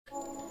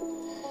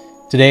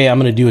Today I'm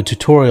going to do a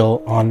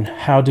tutorial on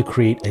how to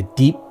create a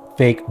deep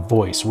fake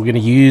voice. We're going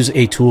to use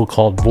a tool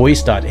called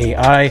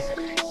voice.ai.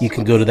 You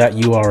can go to that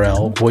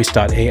URL,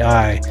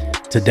 voice.ai,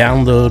 to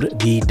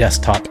download the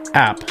desktop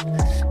app.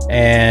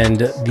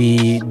 And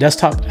the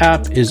desktop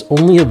app is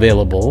only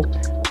available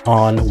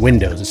on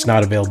Windows. It's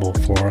not available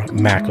for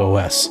Mac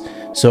OS.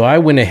 So I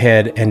went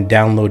ahead and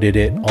downloaded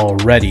it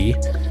already.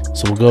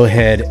 So we'll go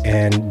ahead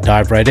and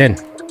dive right in.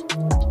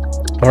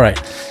 All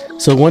right.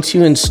 So once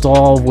you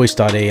install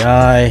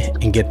voice.ai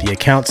and get the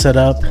account set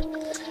up,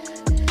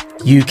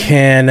 you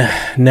can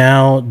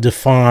now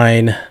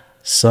define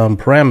some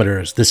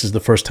parameters. This is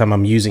the first time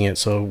I'm using it,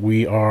 so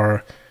we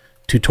are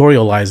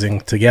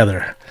tutorializing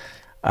together.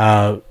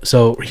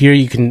 So here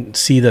you can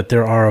see that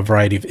there are a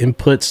variety of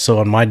inputs. So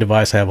on my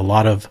device, I have a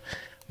lot of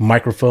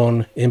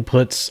microphone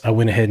inputs. I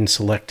went ahead and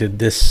selected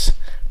this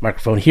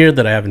microphone here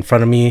that I have in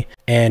front of me,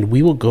 and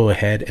we will go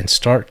ahead and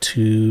start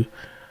to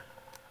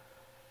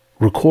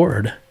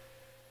record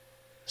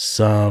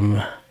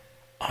some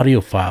audio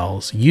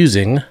files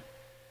using,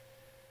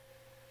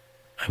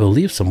 I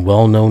believe, some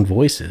well-known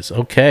voices.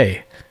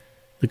 Okay,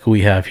 look what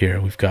we have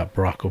here. We've got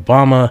Barack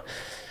Obama,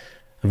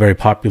 a very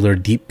popular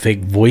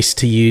deepfake voice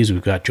to use.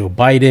 We've got Joe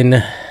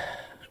Biden.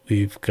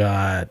 We've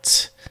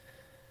got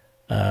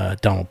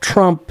Donald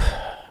Trump,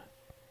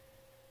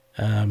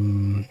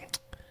 AOC,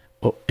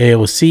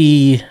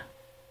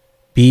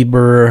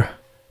 Bieber.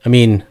 I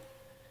mean,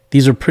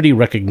 these are pretty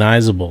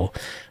recognizable.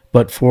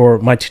 But for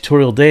my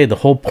tutorial day, the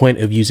whole point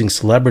of using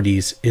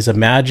celebrities is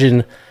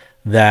imagine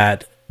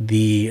that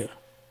the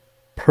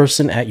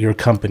person at your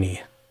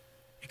company,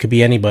 it could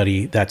be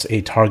anybody that's a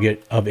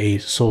target of a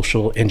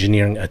social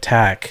engineering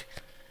attack,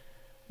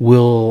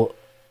 will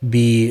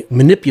be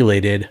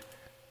manipulated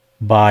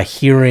by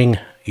hearing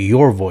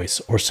your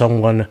voice or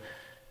someone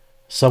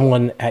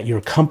at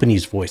your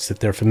company's voice that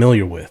they're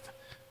familiar with.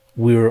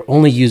 We're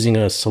only using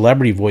a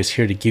celebrity voice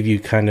here to give you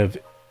kind of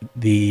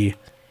the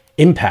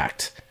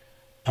impact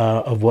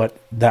of what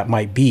that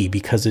might be,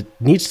 because it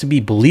needs to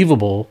be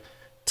believable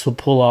to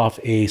pull off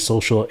a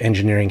social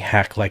engineering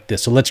hack like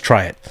this. So let's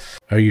try it.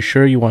 Are you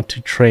sure you want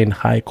to train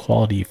high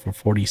quality for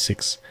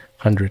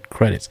 4,600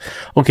 credits?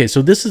 Okay,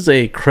 so this is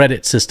a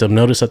credit system.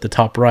 Notice at the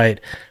top right,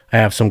 I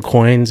have some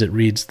coins. It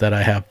reads that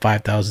I have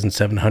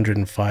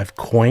 5,705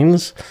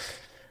 coins.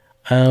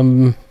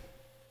 Yeah,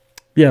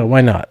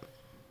 why not?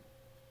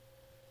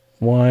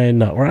 Why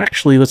not? Or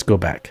actually, let's go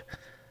back.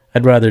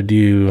 I'd rather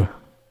do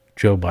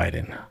Joe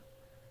Biden,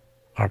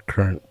 our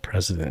current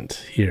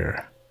president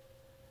here.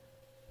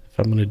 If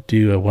I'm going to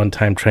do a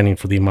one-time training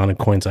for the amount of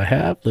coins I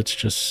have, let's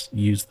just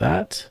use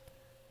that.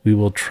 We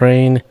will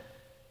train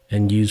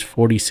and use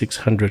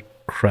 4,600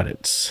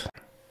 credits.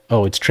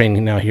 Oh, it's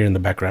training now here in the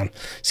background.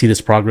 See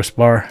this progress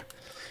bar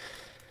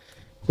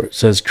where it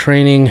says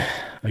training?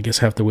 I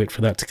guess I have to wait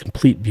for that to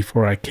complete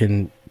before I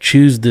can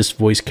choose this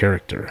voice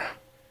character.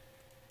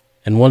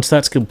 And once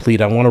that's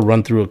complete, I want to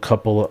run through a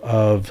couple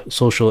of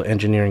social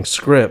engineering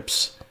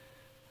scripts,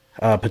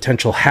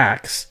 potential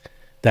hacks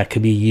that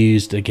could be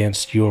used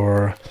against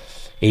your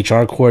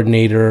HR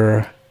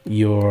coordinator,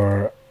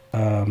 your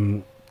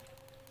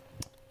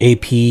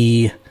AP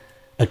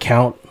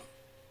account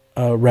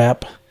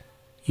rep,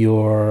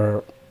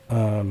 your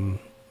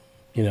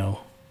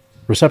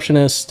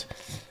receptionist,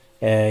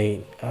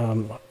 a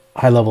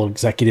high-level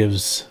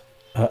executive's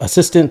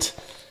assistant,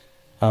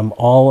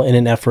 all in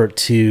an effort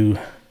to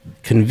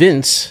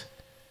convince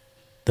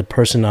the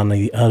person on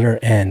the other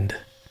end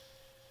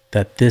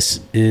that this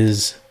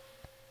is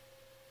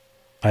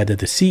either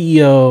the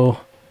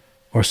CEO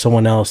or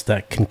someone else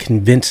that can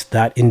convince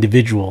that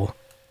individual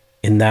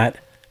in that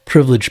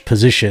privileged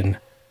position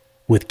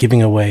with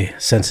giving away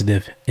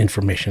sensitive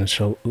information.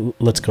 So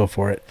let's go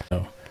for it.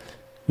 So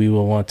we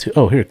will want to,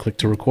 oh, here, click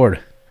to record.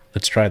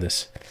 Let's try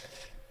this.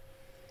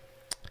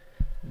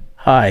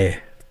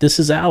 Hi, this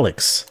is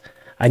Alex.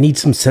 I need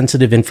some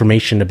sensitive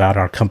information about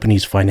our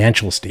company's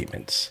financial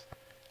statements.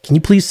 Can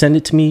you please send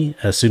it to me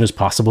as soon as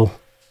possible?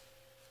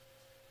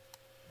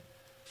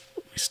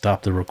 We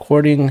stop the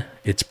recording.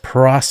 It's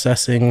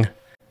processing.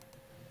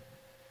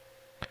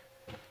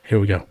 Here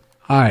we go.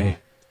 Hi,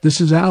 this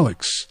is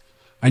Alex.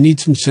 I need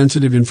some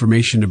sensitive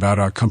information about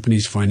our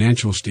company's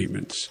financial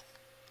statements.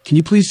 Can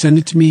you please send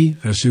it to me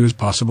as soon as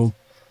possible?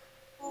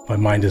 My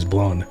mind is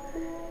blown.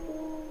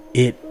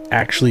 It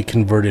actually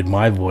converted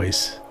my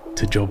voice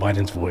to Joe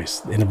Biden's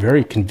voice in a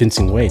very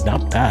convincing way.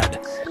 Not bad.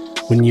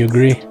 Wouldn't you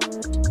agree?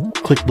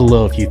 Click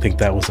below if you think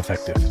that was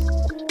effective.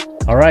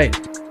 All right.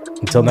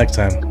 Until next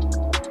time.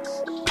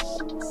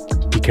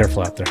 Be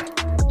careful out there.